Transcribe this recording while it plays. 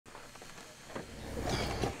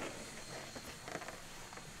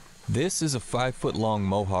This is a 5-foot-long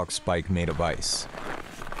mohawk spike made of ice.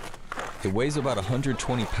 It weighs about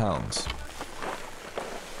 120 pounds.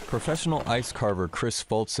 Professional ice carver Chris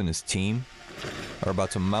Foltz and his team are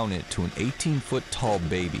about to mount it to an 18-foot-tall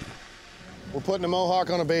baby. We're putting a mohawk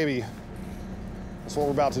on a baby. That's what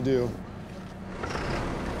we're about to do.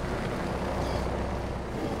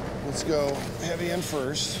 Let's go heavy in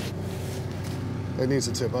first. It needs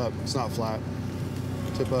to tip up. It's not flat.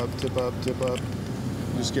 Tip up, tip up, tip up.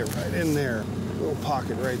 Just get right in there. Little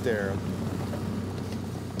pocket right there.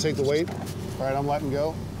 Take the weight. All right, I'm letting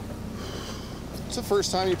go. It's the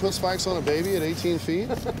first time you put spikes on a baby at 18 feet.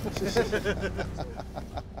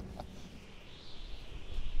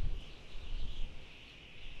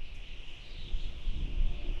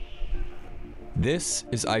 This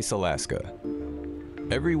is Ice Alaska.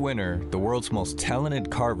 Every winter, the world's most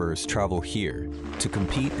talented carvers travel here to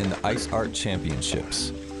compete in the Ice Art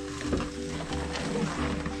Championships.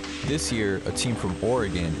 This year, a team from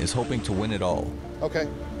Oregon is hoping to win it all. Okay,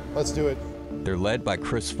 let's do it. They're led by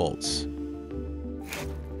Chris Foltz.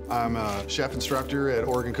 I'm a chef instructor at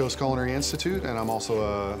Oregon Coast Culinary Institute, and I'm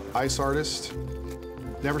also an ice artist.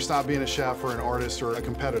 Never stop being a chef or an artist or a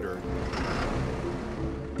competitor.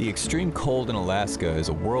 The extreme cold in Alaska is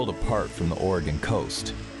a world apart from the Oregon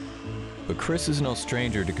coast. But Chris is no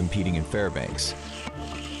stranger to competing in Fairbanks,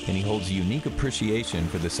 and he holds a unique appreciation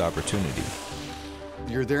for this opportunity.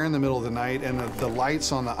 You're there in the middle of the night, and the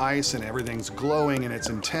lights on the ice, and everything's glowing, and it's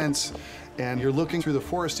intense, and you're looking through the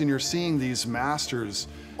forest, and you're seeing these masters,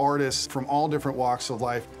 artists from all different walks of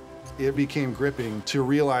life. It became gripping to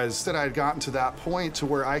realize that I'd gotten to that point to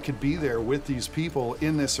where I could be there with these people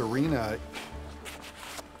in this arena.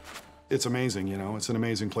 It's amazing, you know, it's an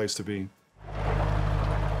amazing place to be.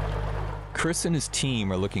 Chris and his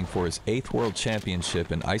team are looking for his 8th World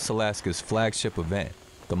Championship in Ice Alaska's flagship event,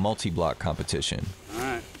 the multi-block competition,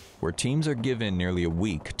 where teams are given nearly a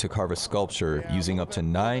week to carve a sculpture using up to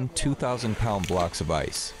 9 2,000-pound blocks of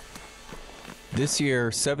ice. This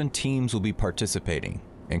year, 7 teams will be participating,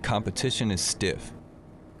 and competition is stiff.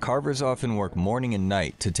 Carvers often work morning and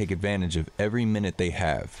night to take advantage of every minute they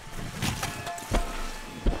have.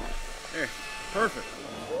 Perfect.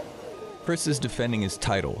 Chris is defending his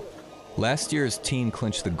title. Last year, his team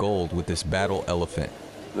clinched the gold with this battle elephant.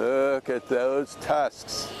 Look at those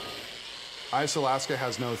tusks. Ice Alaska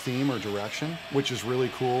has no theme or direction, which is really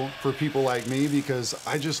cool for people like me because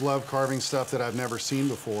I just love carving stuff that I've never seen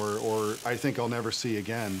before or I think I'll never see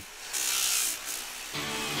again.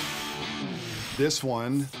 This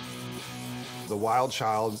one, the Wild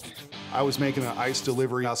Child, I was making an ice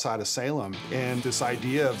delivery outside of Salem, and this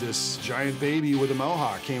idea of this giant baby with a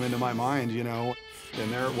mohawk came into my mind, you know,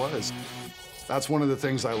 and there it was. That's one of the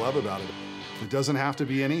things I love about it. It doesn't have to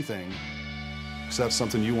be anything, except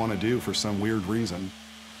something you want to do for some weird reason.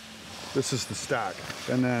 This is the stack,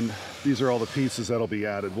 and then these are all the pieces that'll be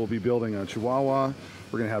added. We'll be building a Chihuahua.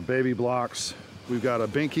 We're gonna have baby blocks. We've got a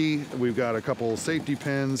binky, we've got a couple safety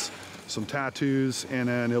pins, some tattoos, and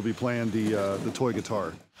then he'll be playing the toy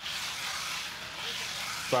guitar.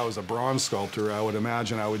 If I was a bronze sculptor, I would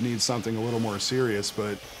imagine I would need something a little more serious,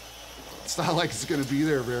 but it's not like it's gonna be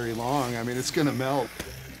there very long. I mean, it's gonna melt.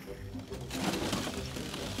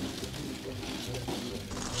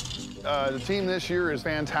 The team this year is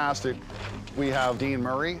fantastic. We have Dean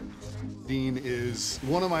Murray. Dean is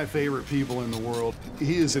one of my favorite people in the world.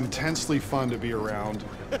 He is intensely fun to be around.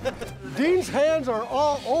 Dean's hands are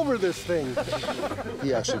all over this thing.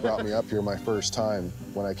 He actually brought me up here my first time.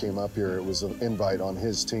 When I came up here, it was an invite on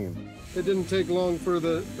his team. It didn't take long for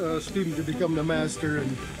the student to become the master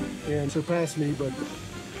and surpass me, but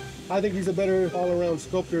I think he's a better all-around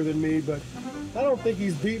sculptor than me, but I don't think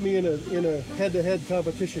he's beat me in a head-to-head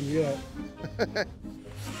competition yet.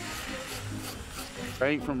 I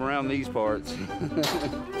ain't from around these parts.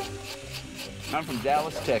 I'm from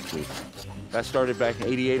Dallas, Texas. I started back in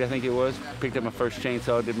 '88, I think it was. Picked up my first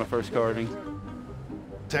chainsaw, did my first carving.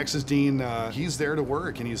 Texas Dean, he's there to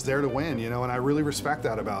work and he's there to win, you know, and I really respect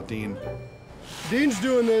that about Dean. Dean's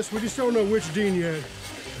doing this, we just don't know which Dean yet.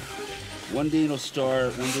 One Dean will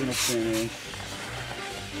start, one Dean will finish.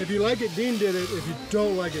 If you like it, Dean did it. If you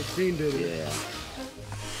don't like it, Dean did it. Yeah.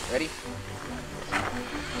 Ready?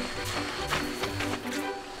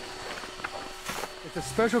 It's a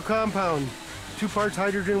special compound. 2 parts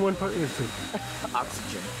hydrogen, 1 part...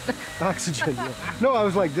 Oxygen. Oxygen, yeah. No, I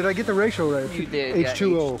was like, did I get the ratio right? You did,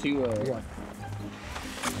 H2O. Yeah, H2O. Yeah.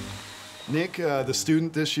 Nick, the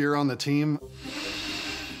student this year on the team,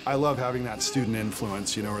 I love having that student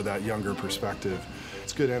influence, you know, or that younger perspective.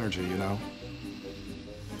 It's good energy, you know?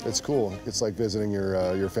 It's cool. It's like visiting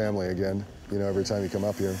your family again, you know, every time you come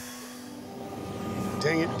up here.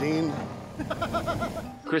 Dang it, Dean.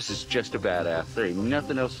 Chris is just a badass. There ain't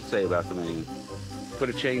nothing else to say about the man. Put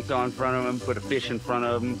a chainsaw in front of him, put a fish in front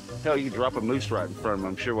of him. Hell, you drop a moose right in front of him.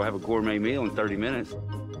 I'm sure we'll have a gourmet meal in 30 minutes.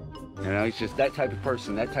 You know, he's just that type of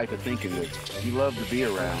person, that type of thinking that you love to be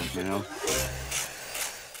around, you know?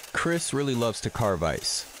 Chris really loves to carve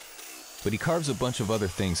ice, but he carves a bunch of other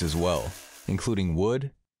things as well, including wood,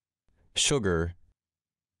 sugar,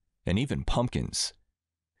 and even pumpkins.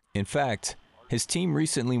 In fact, his team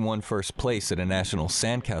recently won first place at a national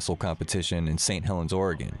sandcastle competition in St. Helens,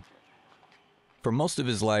 Oregon. For most of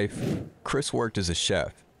his life, Chris worked as a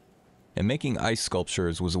chef, and making ice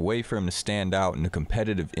sculptures was a way for him to stand out in a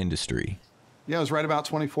competitive industry. Yeah, I was right about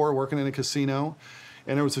 24, working in a casino,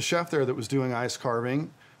 and there was a chef there that was doing ice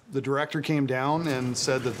carving. The director came down and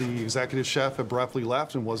said that the executive chef abruptly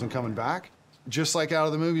left and wasn't coming back. Just like out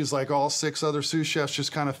of the movies, like all 6 other sous chefs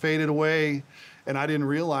just kind of faded away, and I didn't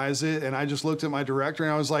realize it, and I just looked at my director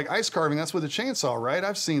and I was like, ice carving, that's with a chainsaw, right?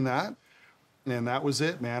 I've seen that. And that was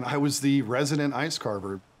it, man. I was the resident ice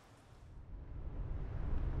carver.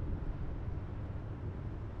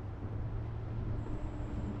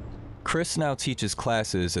 Chris now teaches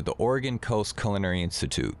classes at the Oregon Coast Culinary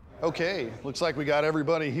Institute. Okay, looks like we got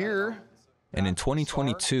everybody here. And in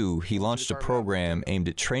 2022, he launched a program aimed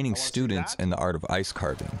at training students in the art of ice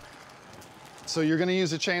carving. So you're gonna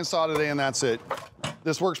use a chainsaw today and that's it.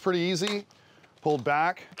 This works pretty easy. Pulled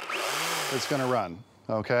back, it's gonna run,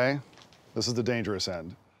 okay? This is the dangerous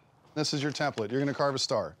end. This is your template. You're gonna carve a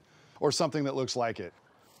star or something that looks like it.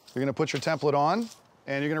 You're gonna put your template on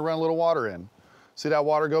and you're gonna run a little water in. See that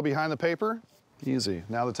water go behind the paper? Easy,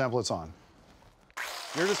 now the template's on.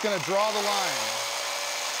 You're just gonna draw the line.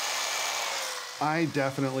 I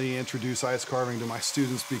definitely introduce ice carving to my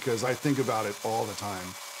students because I think about it all the time.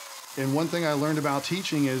 And one thing I learned about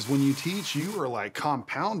teaching is when you teach, you are like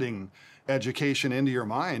compounding education into your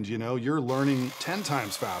mind, you know? You're learning 10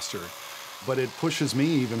 times faster, but it pushes me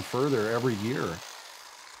even further every year.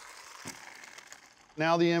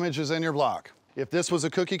 Now the image is in your block. If this was a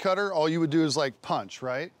cookie cutter, all you would do is like punch,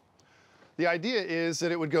 right? The idea is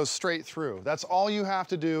that it would go straight through. That's all you have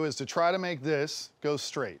to do is to try to make this go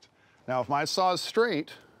straight. Now, if my saw is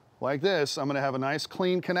straight, like this, I'm gonna have a nice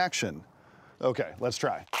clean connection. Okay, let's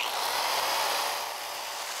try.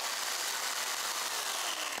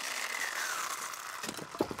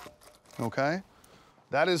 Okay?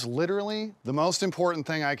 That is literally the most important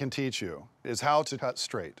thing I can teach you, is how to cut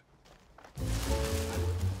straight.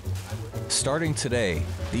 Starting today,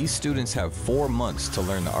 these students have 4 months to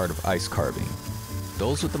learn the art of ice carving.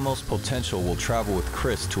 Those with the most potential will travel with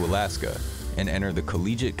Chris to Alaska and enter the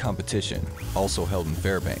collegiate competition, also held in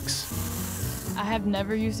Fairbanks. I have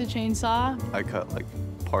never used a chainsaw. I cut like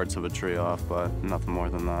parts of a tree off, but nothing more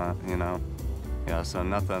than that, you know? Yeah, so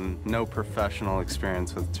no professional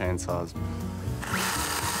experience with chainsaws.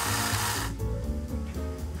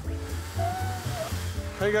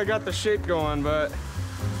 I think I got the shape going, but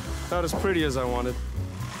not as pretty as I wanted.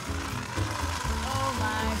 Oh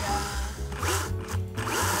my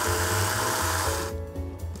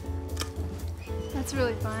God. That's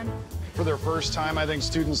really fun. For their first time, I think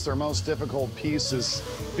students, their most difficult piece is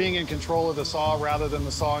being in control of the saw rather than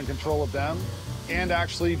the saw in control of them, and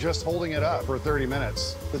actually just holding it up for 30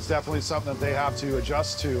 minutes. It's definitely something that they have to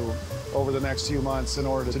adjust to over the next few months in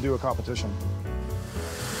order to do a competition.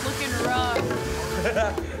 Looking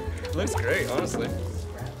rough. Looks great, honestly.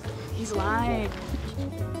 He's lying.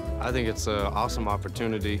 I think it's an awesome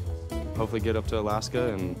opportunity. Hopefully get up to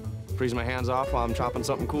Alaska and freeze my hands off while I'm chopping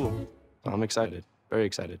something cool. I'm excited, very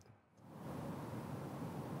excited.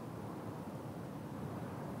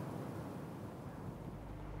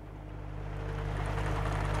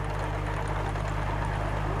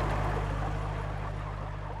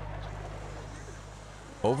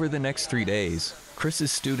 Over the next 3 days,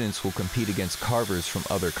 Chris's students will compete against carvers from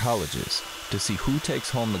other colleges to see who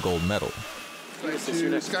takes home the gold medal.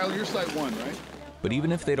 Skylar, you're site 1, right? But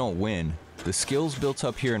even if they don't win, the skills built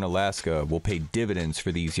up here in Alaska will pay dividends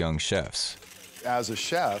for these young chefs. As a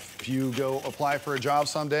chef, if you go apply for a job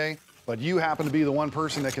someday, but you happen to be the one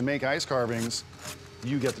person that can make ice carvings,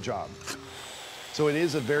 you get the job. So it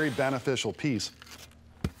is a very beneficial piece.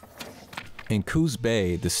 In Coos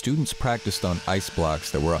Bay, the students practiced on ice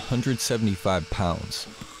blocks that were 175 pounds.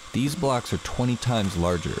 These blocks are 20 times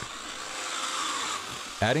larger.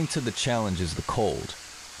 Adding to the challenge is the cold.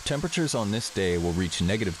 Temperatures on this day will reach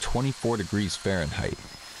negative 24 degrees Fahrenheit.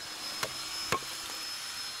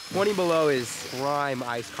 20 below is prime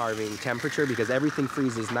ice carving temperature because everything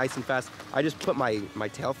freezes nice and fast. I just put my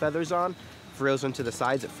tail feathers on, froze them to the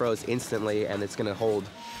sides, it froze instantly, and it's gonna hold.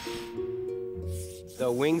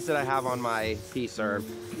 The wings that I have on my piece are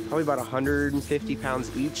probably about 150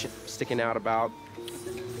 pounds each, sticking out about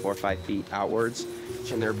 4 or 5 feet outwards.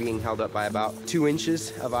 And they're being held up by about 2 inches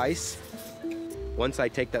of ice. Once I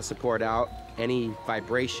take that support out, any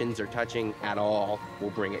vibrations or touching at all will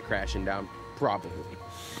bring it crashing down, probably.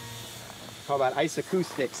 Call that ice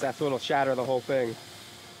acoustics. That's what'll shatter the whole thing.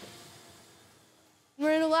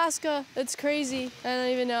 We're in Alaska. It's crazy. I don't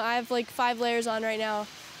even know. I have like 5 layers on right now.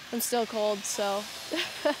 I'm still cold, so.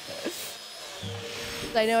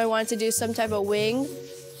 I know I wanted to do some type of wing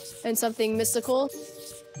and something mystical.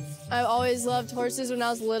 I've always loved horses when I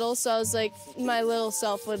was little, so I was like, my little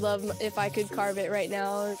self would love if I could carve it right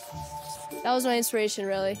now. That was my inspiration,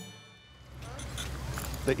 really.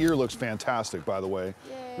 The ear looks fantastic, by the way.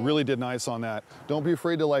 You really did nice on that. Don't be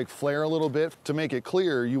afraid to like flare a little bit. To make it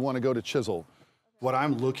clear, you want to go to chisel. What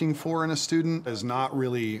I'm looking for in a student is not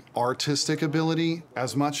really artistic ability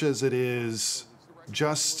as much as it is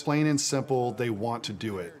just plain and simple, they want to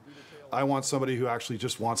do it. I want somebody who actually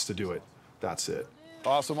just wants to do it. That's it.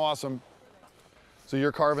 Awesome, awesome. So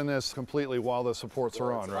you're carving this completely while the supports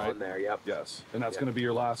are on, right? On there, yep. Yes. And that's going to be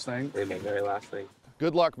your last thing? My very last thing.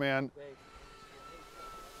 Good luck, man.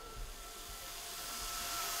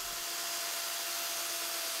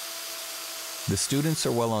 The students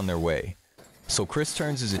are well on their way, so Chris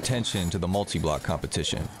turns his attention to the multi-block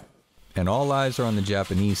competition. And all eyes are on the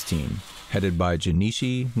Japanese team, headed by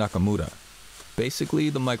Junichi Nakamura, basically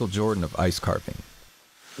the Michael Jordan of ice carving.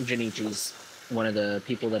 Junichi's one of the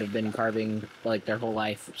people that have been carving like their whole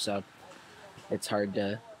life, so it's hard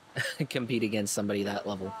to compete against somebody that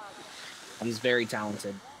level. He's very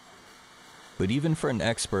talented. But even for an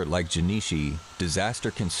expert like Junichi,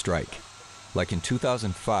 disaster can strike, like in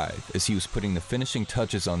 2005 as he was putting the finishing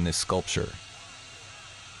touches on this sculpture.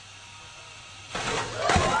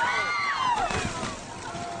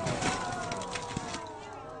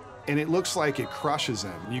 And it looks like it crushes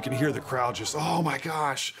him. You can hear the crowd just, oh my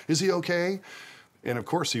gosh, is he okay? And of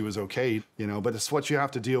course he was okay, you know, but it's what you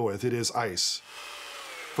have to deal with. It is ice.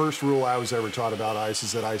 First rule I was ever taught about ice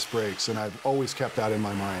is that ice breaks, and I've always kept that in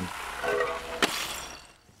my mind.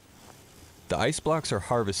 The ice blocks are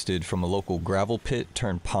harvested from a local gravel pit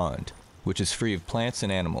turned pond, which is free of plants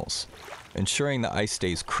and animals, ensuring the ice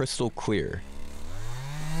stays crystal clear.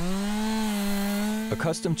 A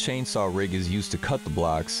custom chainsaw rig is used to cut the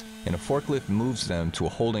blocks, and a forklift moves them to a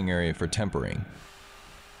holding area for tempering.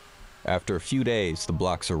 After a few days, the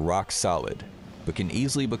blocks are rock solid, but can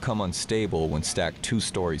easily become unstable when stacked 2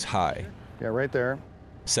 stories high. Yeah, right there.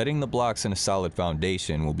 Setting the blocks in a solid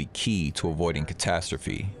foundation will be key to avoiding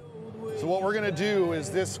catastrophe. So what we're gonna do is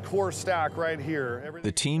this core stack right here.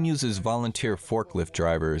 The team uses volunteer forklift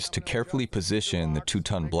drivers to carefully position the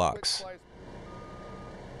 2-ton blocks.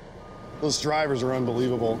 Those drivers are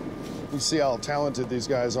unbelievable. You see how talented these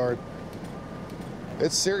guys are.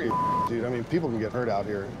 It's serious, dude. I mean, people can get hurt out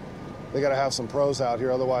here. They gotta have some pros out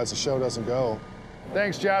here, otherwise the show doesn't go.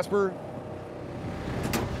 Thanks, Jasper.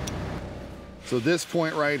 So this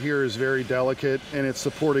point right here is very delicate, and it's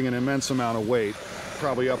supporting an immense amount of weight,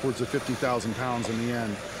 probably upwards of 50,000 pounds in the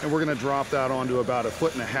end. And we're gonna drop that onto about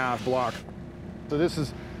 1.5 foot block. So this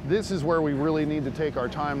is where we really need to take our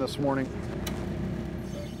time this morning.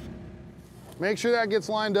 Make sure that gets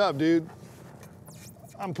lined up, dude.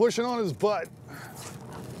 I'm pushing on his butt.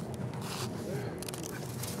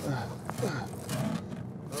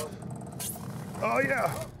 Oh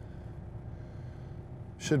yeah.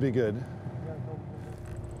 Should be good.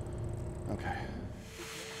 Okay.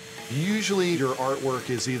 Usually your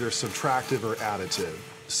artwork is either subtractive or additive.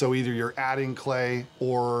 So either you're adding clay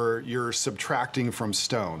or you're subtracting from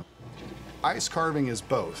stone. Ice carving is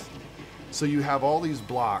both. So you have all these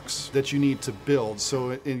blocks that you need to build,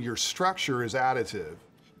 so in your structure is additive.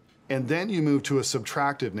 And then you move to a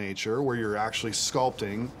subtractive nature where you're actually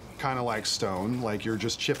sculpting, kind of like stone, like you're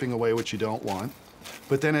just chipping away what you don't want.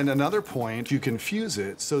 But then at another point, you can fuse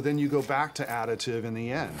it, so then you go back to additive in the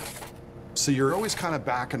end. So you're always kind of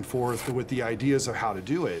back and forth with the ideas of how to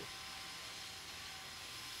do it.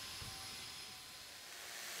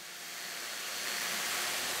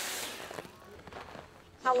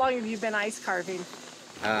 How long have you been ice carving?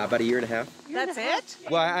 About 1.5 years. That's it?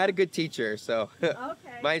 Well, I had a good teacher, so Okay.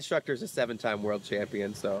 my instructor's a 7-time world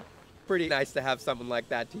champion, so pretty nice to have someone like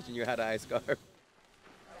that teaching you how to ice carve.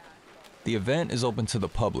 The event is open to the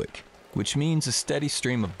public, which means a steady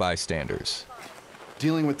stream of bystanders.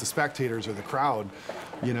 Dealing with the spectators or the crowd,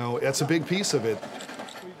 you know, it's a big piece of it.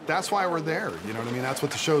 That's why we're there, you know what I mean? That's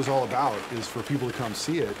what the show's all about, is for people to come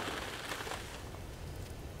see it.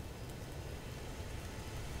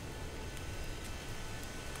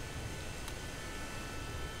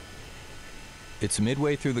 It's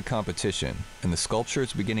midway through the competition, and the sculpture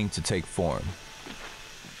is beginning to take form.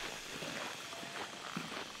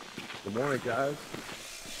 Good morning, guys.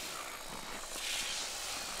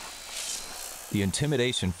 The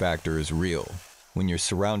intimidation factor is real when you're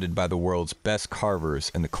surrounded by the world's best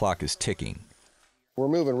carvers and the clock is ticking. We're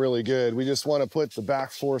moving really good. We just want to put the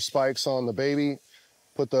back 4 spikes on the baby,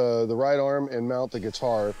 put the right arm, and mount the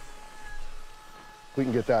guitar. If we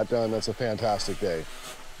can get that done, that's a fantastic day.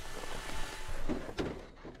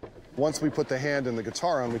 Once we put the hand and the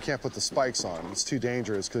guitar on, we can't put the spikes on. It's too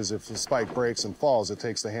dangerous, because if the spike breaks and falls, it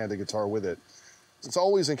takes the hand and guitar with it. It's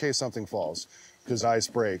always in case something falls, because ice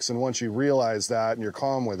breaks. And once you realize that and you're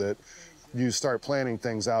calm with it, you start planning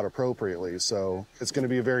things out appropriately. So it's going to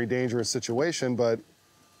be a very dangerous situation, but,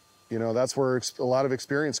 you know, that's where a lot of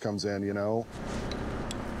experience comes in, you know.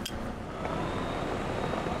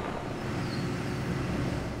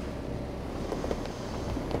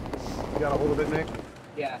 You got a hold of it, Nick?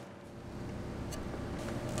 Yeah.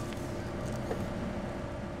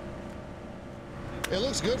 It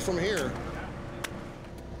looks good from here.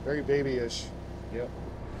 Very babyish. Yep.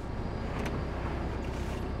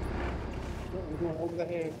 Over the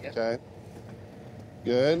hand. Okay.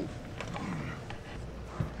 Good.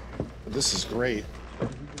 This is great.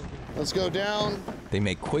 Let's go down. They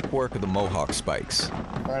make quick work of the Mohawk spikes. All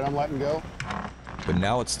right, I'm letting go. But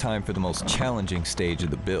now it's time for the most challenging stage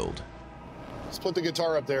of the build. Let's put the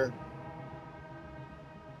guitar up there.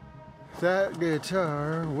 That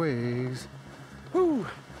guitar weighs,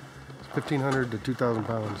 1,500 to 2,000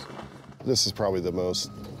 pounds. This is probably the most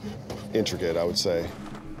intricate, I would say.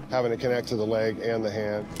 Having it connect to the leg and the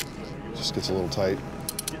hand just gets a little tight.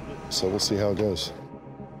 So we'll see how it goes.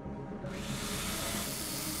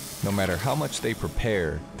 No matter how much they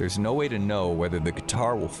prepare, there's no way to know whether the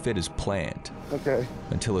guitar will fit as planned. Okay.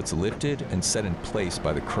 Until it's lifted and set in place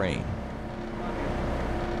by the crane.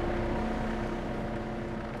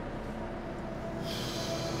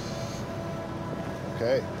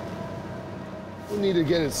 Okay. We need to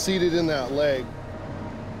get it seated in that leg.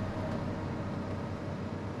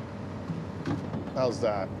 How's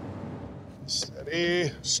that?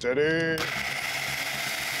 Steady, steady.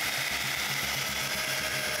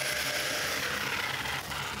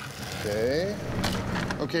 Okay.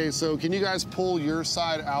 Okay, so can you guys pull your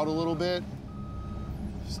side out a little bit?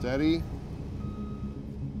 Steady.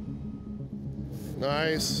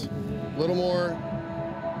 Nice. A little more.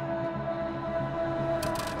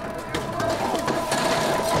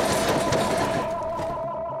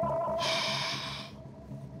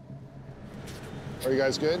 Are you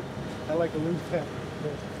guys good? I like a loose tap.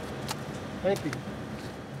 Thank you.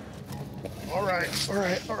 All right, all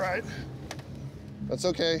right, all right. That's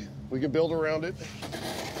okay. We can build around it.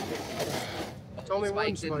 It's only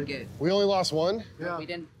one spike. We only lost one? Yeah. We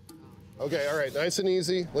didn't. Okay, all right, nice and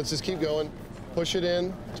easy. Let's just keep going. Push it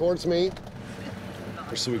in towards me,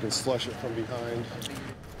 just so we can slush it from behind.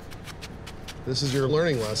 This is your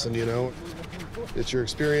learning lesson, you know? It's your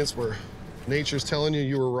experience where nature's telling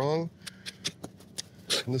you were wrong,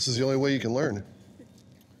 and this is the only way you can learn.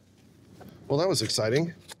 Well, that was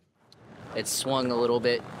exciting. It swung a little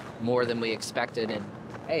bit more than we expected, and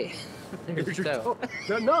hey, there's the toe.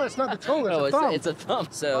 No, it's not the toe, it's a thumb. It's a thumb.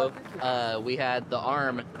 So we had the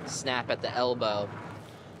arm snap at the elbow,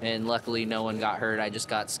 and luckily no one got hurt. I just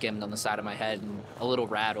got skimmed on the side of my head and a little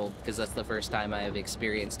rattled, because that's the first time I have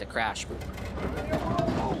experienced a crash.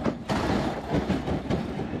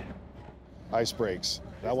 Ice breaks.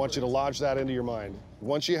 I want you to lodge that into your mind.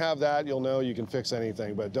 Once you have that, you'll know you can fix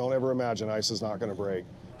anything, but don't ever imagine ice is not going to break.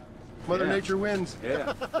 Mother Nature wins.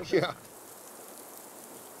 Yeah. Yeah.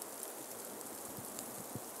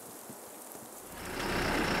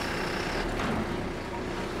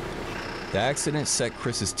 The accident set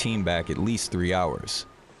Chris's team back at least 3 hours.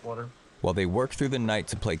 Water. While they work through the night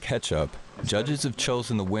to play catch-up, judges have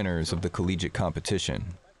chosen the winners of the collegiate competition.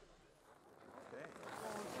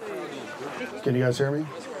 Can you guys hear me?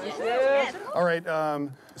 Yeah. All right,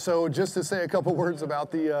 so just to say a couple words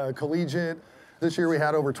about the collegiate. This year we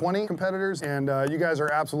had over 20 competitors, and you guys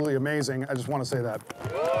are absolutely amazing. I just want to say that.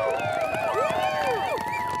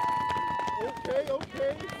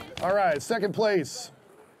 Okay. All right, second place,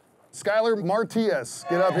 Skylar Martias.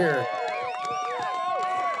 Get up here.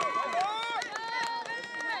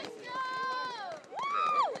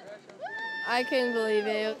 I couldn't believe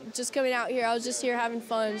it. Just coming out here, I was just here having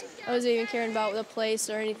fun. I wasn't even caring about the place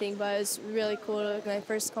or anything, but it was really cool. My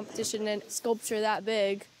first competition and sculpture that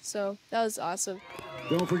big, so that was awesome.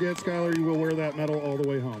 Don't forget, Skylar, you will wear that medal all the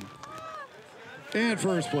way home. And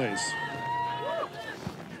first place,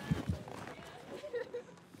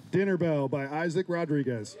 Dinner Bell by Isaac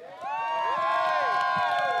Rodriguez.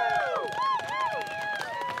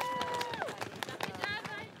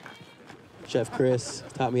 Chef Chris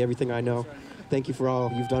taught me everything I know. Thank you for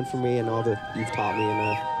all you've done for me and all that you've taught me.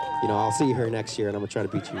 And, you know, I'll see you here next year, and I'm going to try to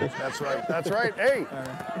beat you. That's right. That's right. Hey,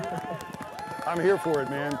 I'm here for it,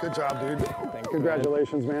 man. Good job, dude.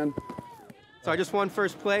 Congratulations, man. So I just won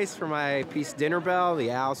first place for my piece Dinner Bell,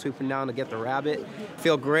 the owl swooping down to get the rabbit.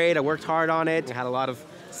 Feel great. I worked hard on it. I had a lot of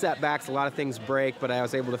setbacks, a lot of things break, but I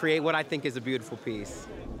was able to create what I think is a beautiful piece.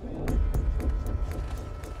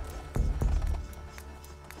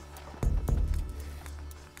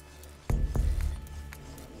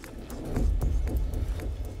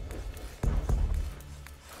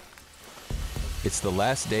 It's the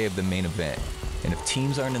last day of the main event, and if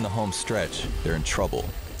teams aren't in the home stretch, they're in trouble.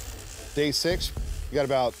 Day 6, we got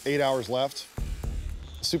about 8 hours left.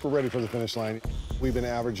 Super ready for the finish line. We've been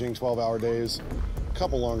averaging 12-hour days, a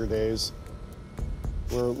couple longer days.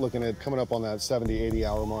 We're looking at coming up on that 70,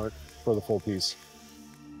 80-hour mark for the full piece.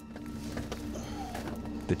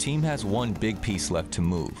 The team has one big piece left to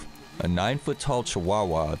move, a 9-foot-tall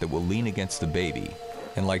chihuahua that will lean against the baby.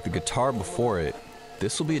 And like the guitar before it,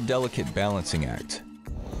 this will be a delicate balancing act.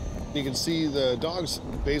 You can see the dog's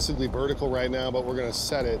basically vertical right now, but we're gonna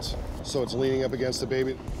set it so it's leaning up against the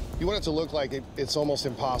baby. You want it to look like it's almost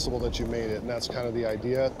impossible that you made it, and that's kind of the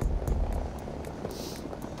idea.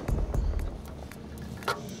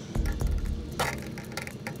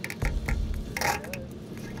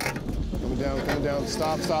 Coming down,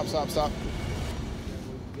 stop, stop, stop, stop.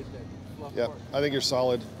 Yep, I think you're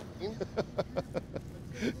solid.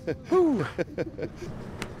 Oh,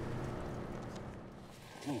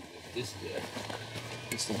 this is good.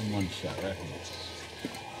 It's the one shot right here.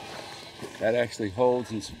 That actually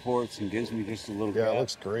holds and supports and gives me just a little bit. Yeah, it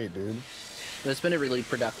looks great, dude. It's been a really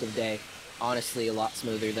productive day. Honestly, a lot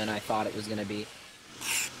smoother than I thought it was going to be.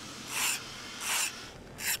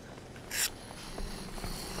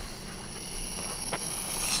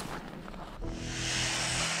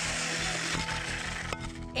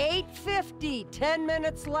 $8.50, 10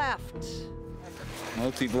 minutes left.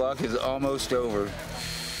 Multi-block is almost over.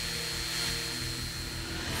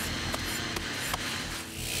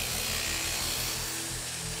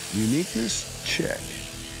 Uniqueness, check.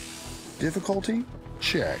 Difficulty,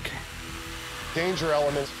 check. Danger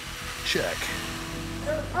element, check.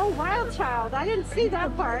 Oh, Wild Child. I didn't see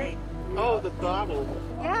that part. Oh, the throttle.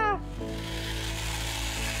 Yeah.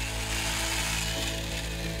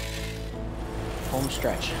 Home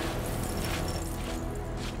stretch.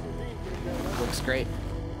 Looks great.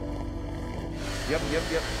 Yep.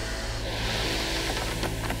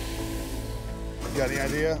 You got any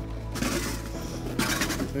idea?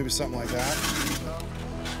 Maybe something like that.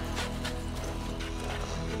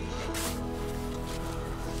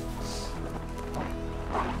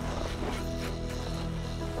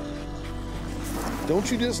 Don't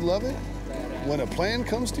you just love it when a plan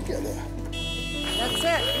comes together? That's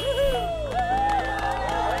it.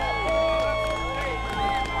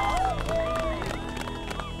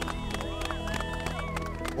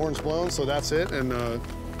 Horns blown, so that's it. And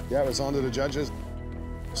yeah, it's on to the judges.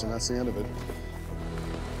 So that's the end of it.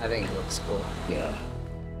 I think it looks cool. Yeah.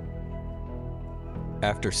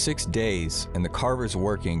 After 6 days and the carvers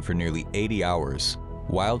working for nearly 80 hours,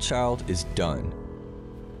 Wild Child is done.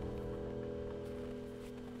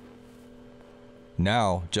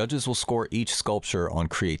 Now, judges will score each sculpture on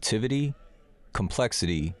creativity,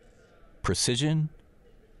 complexity, precision,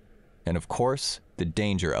 and of course, the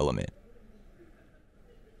danger element.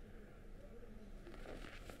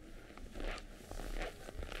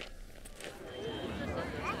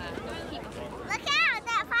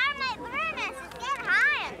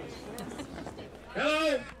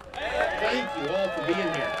 Hello. Thank you all for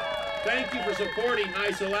being here. Thank you for supporting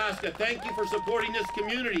Ice Alaska. Thank you for supporting this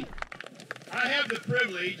community. I have the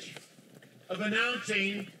privilege of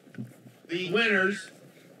announcing the winners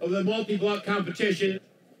of the multi-block competition.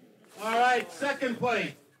 All right, second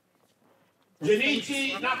place,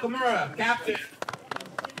 Junichi Nakamura, captain.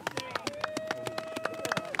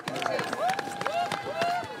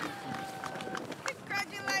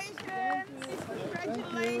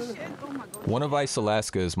 One of Ice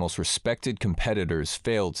Alaska's most respected competitors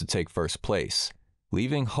failed to take first place,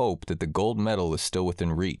 leaving hope that the gold medal is still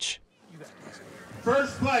within reach.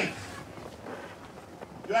 First place.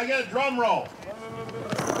 Do I get a drum roll?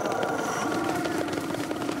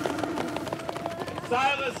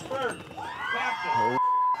 Silas first, captain.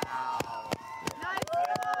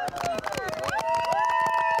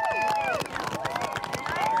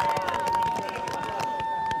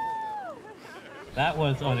 That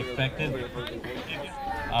was unexpected.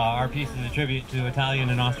 Our piece is a tribute to Italian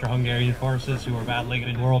and Austro-Hungarian forces who were battling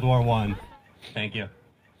in World War I. Thank you.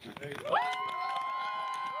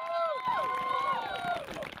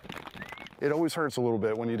 It always hurts a little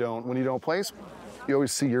bit when you don't place. You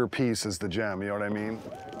always see your piece as the gem, you know what I mean?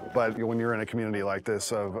 But when you're in a community like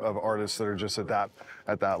this of artists that are just at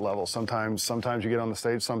that level, sometimes you get on the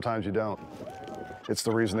stage, sometimes you don't. It's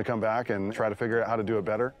the reason to come back and try to figure out how to do it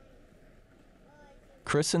better.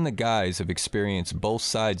 Chris and the guys have experienced both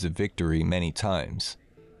sides of victory many times.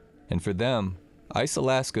 And for them, Ice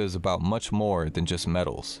Alaska is about much more than just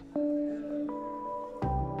medals.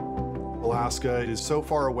 Alaska is so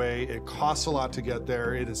far away, it costs a lot to get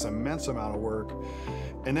there, it is an immense amount of work.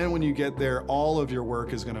 And then when you get there, all of your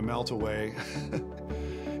work is gonna melt away.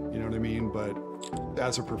 You know what I mean? But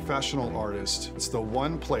as a professional artist, it's the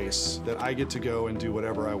one place that I get to go and do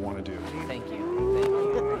whatever I want to do. Thank you.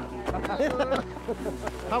 Thank you.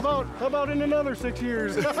 How about in another 6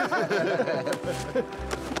 years? We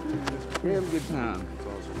have a good time.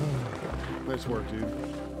 Nice work, dude.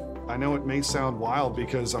 I know it may sound wild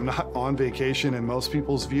because I'm not on vacation in most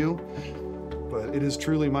people's view, but it is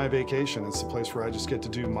truly my vacation. It's the place where I just get to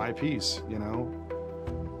do my piece, you know?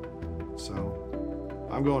 So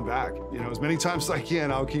I'm going back. You know, as many times as I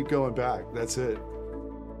can, I'll keep going back. That's it.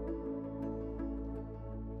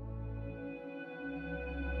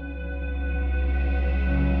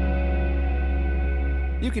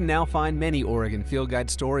 You can now find many Oregon Field Guide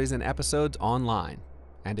stories and episodes online.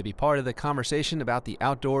 And to be part of the conversation about the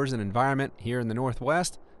outdoors and environment here in the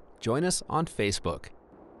Northwest, join us on Facebook.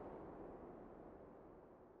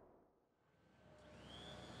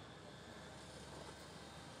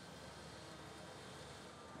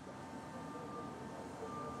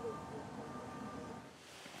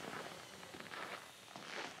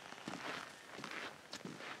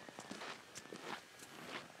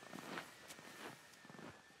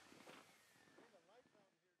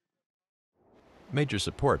 Major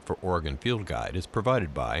support for Oregon Field Guide is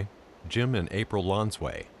provided by Jim and April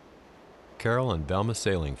Lonsway, Carol and Velma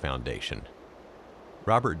Sailing Foundation,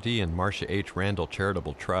 Robert D. and Marcia H. Randall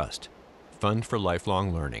Charitable Trust, Fund for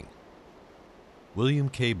Lifelong Learning, William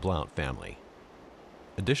K. Blount Family.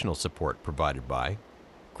 Additional support provided by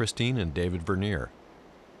Christine and David Vernier,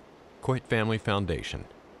 Coit Family Foundation,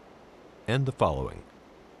 and the following.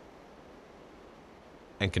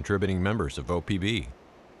 And contributing members of OPB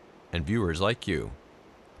and viewers like you.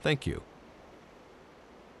 Thank you.